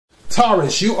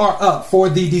Taurus, you are up for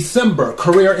the December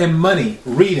career and money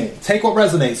reading. Take what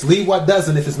resonates, leave what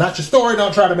doesn't. If it's not your story,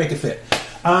 don't try to make it fit.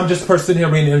 I'm just a person here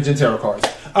reading energy and tarot cards.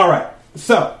 All right,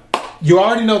 so you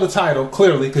already know the title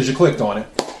clearly because you clicked on it.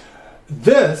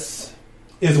 This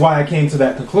is why I came to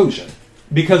that conclusion,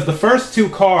 because the first two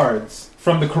cards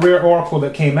from the career oracle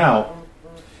that came out,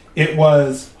 it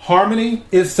was harmony.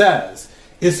 It says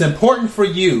it's important for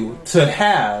you to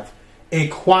have a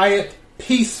quiet,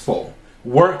 peaceful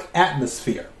work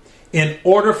atmosphere in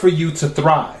order for you to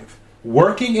thrive.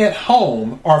 Working at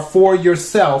home or for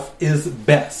yourself is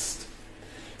best.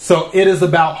 So it is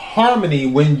about harmony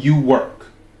when you work.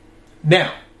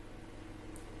 Now,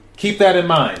 keep that in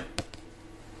mind.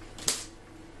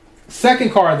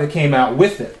 Second card that came out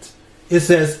with it, it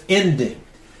says ending.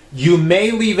 You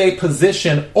may leave a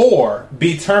position or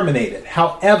be terminated.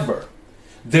 However,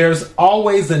 there's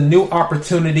always a new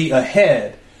opportunity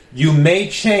ahead. You may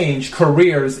change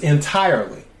careers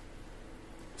entirely.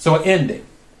 So ending.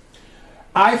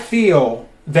 I feel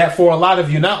that for a lot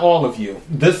of you, not all of you,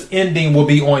 this ending will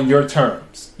be on your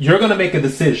terms. You're going to make a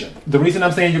decision. The reason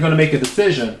I'm saying you're going to make a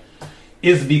decision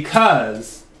is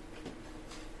because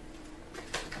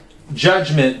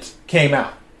judgment came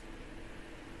out.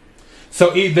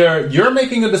 So either you're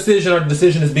making a decision or the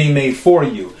decision is being made for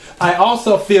you. I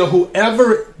also feel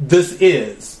whoever this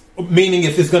is, meaning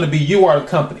if it's going to be you or the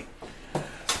company,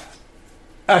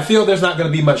 I feel there's not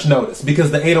going to be much notice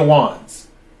because the Eight of Wands.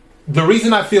 The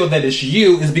reason I feel that it's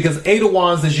you is because Eight of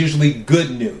Wands is usually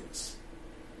good news.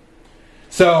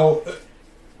 So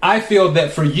I feel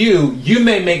that for you, you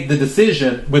may make the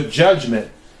decision with judgment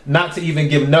not to even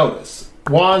give notice.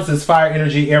 Wands is fire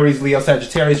energy, Aries, Leo,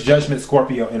 Sagittarius, judgment,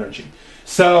 Scorpio energy.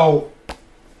 So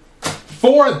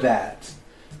for that,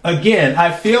 again,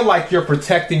 I feel like you're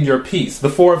protecting your peace. The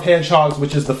Four of Hedgehogs,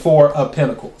 which is the Four of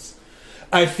Pentacles.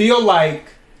 I feel like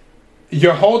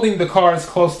you're holding the cards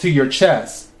close to your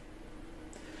chest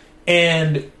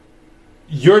and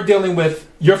you're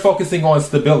focusing on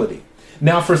stability.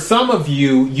 Now, for some of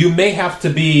you, you may have to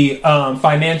be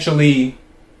financially,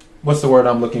 what's the word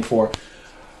I'm looking for?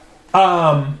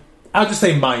 I'll just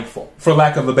say mindful, for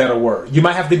lack of a better word. You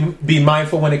might have to be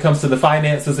mindful when it comes to the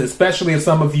finances, especially if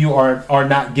some of you are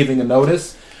not giving a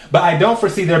notice. But I don't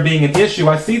foresee there being an issue.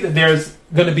 I see that there's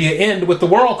going to be an end with the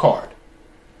World card,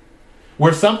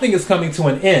 where something is coming to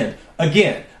an end.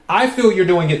 Again, I feel you're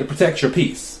doing it to protect your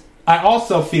peace. I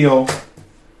also feel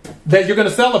that you're going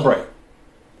to celebrate.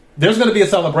 There's going to be a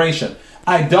celebration.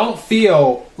 I don't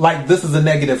feel like this is a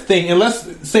negative thing. And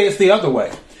let's say it's the other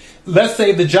way. Let's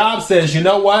say the job says, you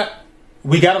know what?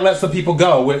 We got to let some people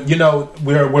go.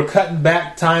 We're cutting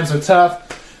back. Times are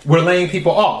tough. We're laying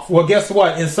people off. Well, guess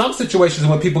what? In some situations,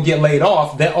 when people get laid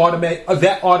off, that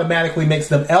automatically makes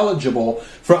them eligible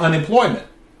for unemployment.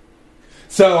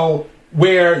 So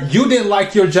where you didn't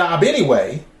like your job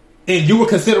anyway, and you were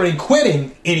considering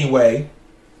quitting anyway,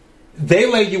 they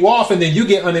lay you off and then you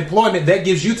get unemployment. That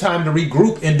gives you time to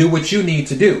regroup and do what you need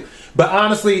to do. But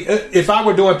honestly, if I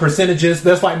were doing percentages,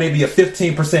 that's like maybe a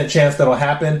 15% chance that'll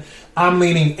happen. I'm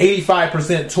leaning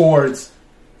 85% towards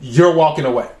you're walking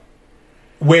away.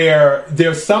 Where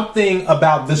there's something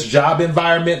about this job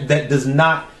environment that does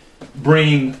not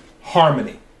bring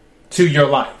harmony to your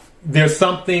life. There's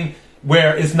something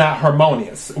where it's not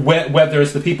harmonious, whether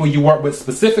it's the people you work with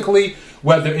specifically,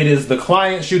 whether it is the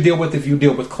clients you deal with if you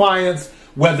deal with clients,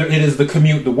 whether it is the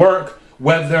commute to work,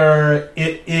 whether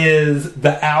it is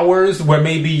the hours where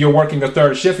maybe you're working a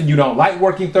third shift and you don't like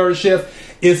working third shift.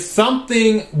 Is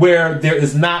something where there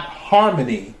is not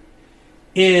harmony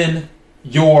in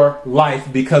your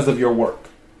life because of your work.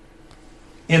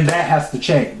 And that has to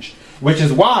change, which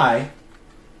is why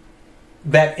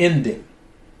that ending,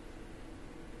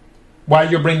 why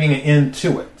you're bringing an end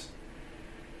to it.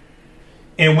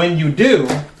 And when you do,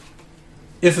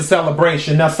 it's a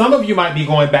celebration. Now, some of you might be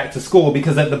going back to school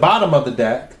because at the bottom of the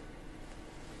deck,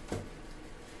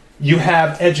 you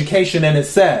have education and it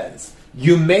says,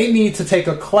 you may need to take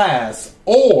a class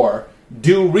or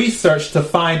do research to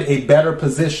find a better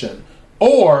position.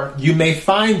 Or you may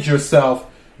find yourself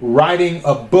writing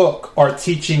a book or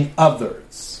teaching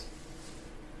others.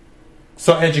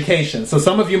 So education. So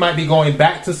some of you might be going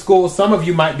back to school. Some of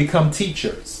you might become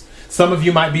teachers. Some of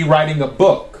you might be writing a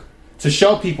book to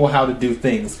show people how to do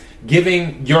things.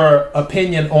 Giving your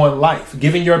opinion on life.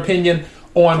 Giving your opinion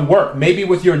on work. Maybe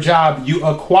with your job you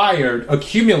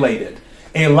accumulated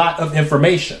a lot of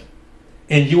information.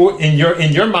 And you in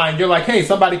your mind you're like, hey,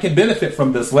 somebody can benefit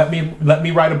from this. Let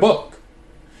me write a book.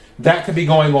 That could be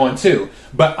going on too.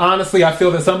 But honestly, I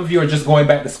feel that some of you are just going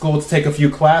back to school to take a few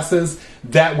classes.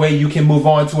 That way you can move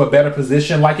on to a better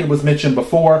position. Like it was mentioned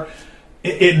before,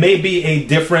 It may be a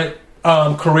different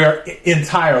career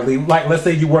entirely. Like, let's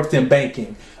say you worked in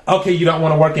banking. Okay, you don't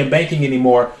want to work in banking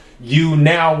anymore. You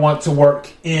now want to work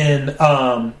in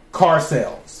car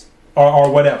sales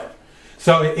or whatever.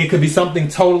 So it could be something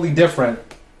totally different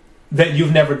that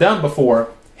you've never done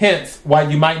before. Hence, why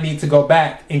you might need to go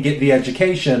back and get the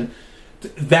education.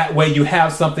 That way you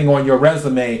have something on your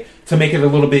resume to make it a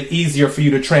little bit easier for you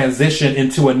to transition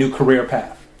into a new career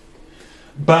path.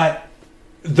 But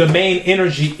the main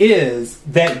energy is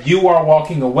that you are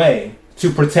walking away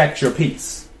to protect your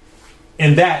peace.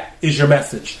 And that is your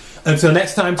message. Until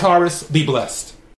next time, Taurus, be blessed.